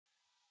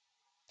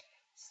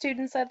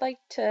students, I'd like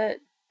to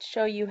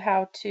show you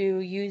how to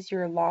use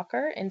your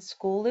locker in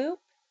School Loop.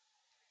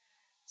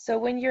 So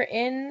when you're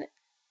in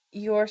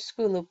your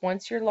School Loop,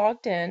 once you're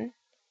logged in,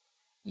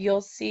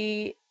 you'll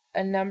see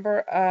a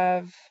number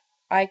of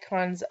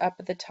icons up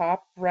at the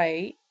top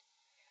right.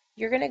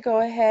 You're going to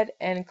go ahead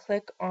and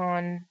click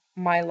on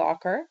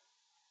MyLocker,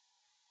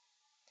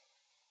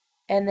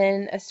 and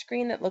then a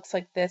screen that looks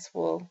like this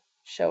will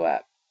show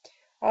up.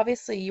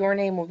 Obviously, your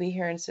name will be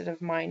here instead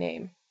of my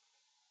name.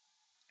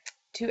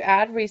 To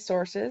add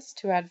resources,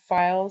 to add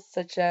files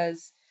such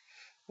as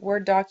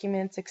Word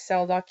documents,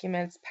 Excel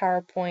documents,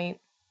 PowerPoint,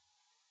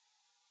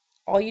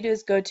 all you do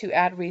is go to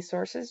Add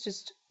Resources,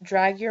 just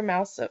drag your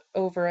mouse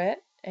over it,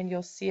 and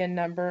you'll see a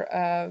number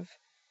of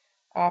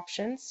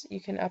options you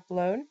can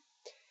upload.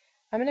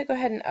 I'm going to go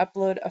ahead and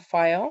upload a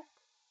file.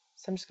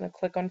 So I'm just going to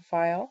click on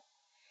File.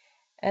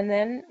 And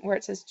then where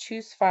it says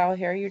Choose File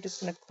here, you're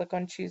just going to click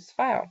on Choose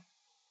File.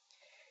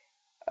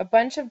 A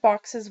bunch of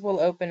boxes will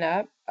open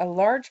up. A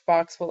large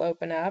box will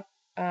open up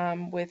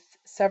with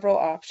several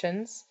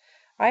options.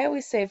 I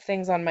always save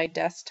things on my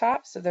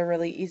desktop, so they're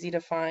really easy to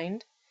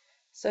find.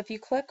 So if you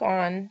click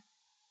on,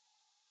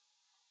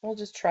 we'll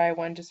just try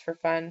one just for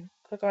fun.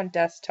 Click on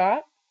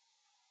Desktop,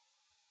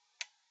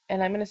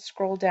 and I'm going to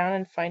scroll down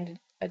and find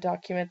a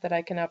document that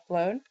I can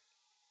upload.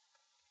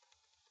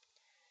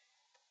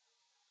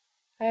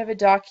 I have a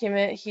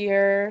document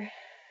here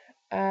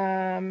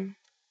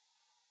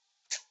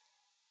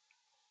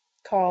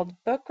called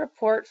Book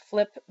Report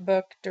Flip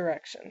Book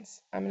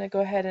Directions. I'm going to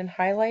go ahead and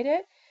highlight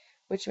it,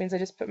 which means I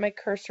just put my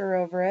cursor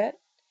over it,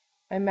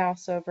 my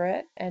mouse over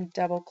it, and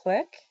double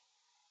click.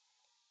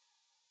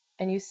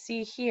 And you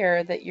see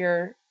here that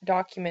your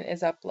document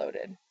is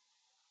uploaded.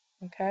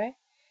 Okay?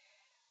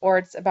 Or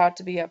it's about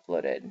to be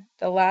uploaded.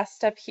 The last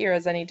step here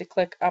is I need to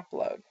click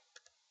Upload.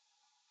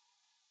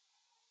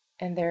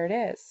 And there it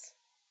is.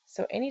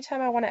 So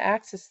anytime I want to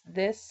access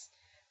this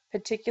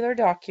particular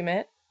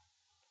document,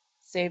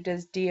 saved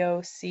as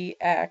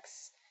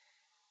DOCX,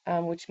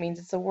 which means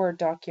it's a Word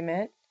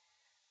document,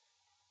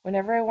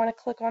 whenever I want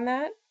to click on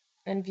that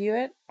and view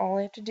it, all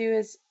I have to do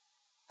is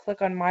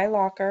click on My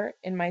Locker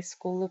in my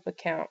School Loop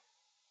account.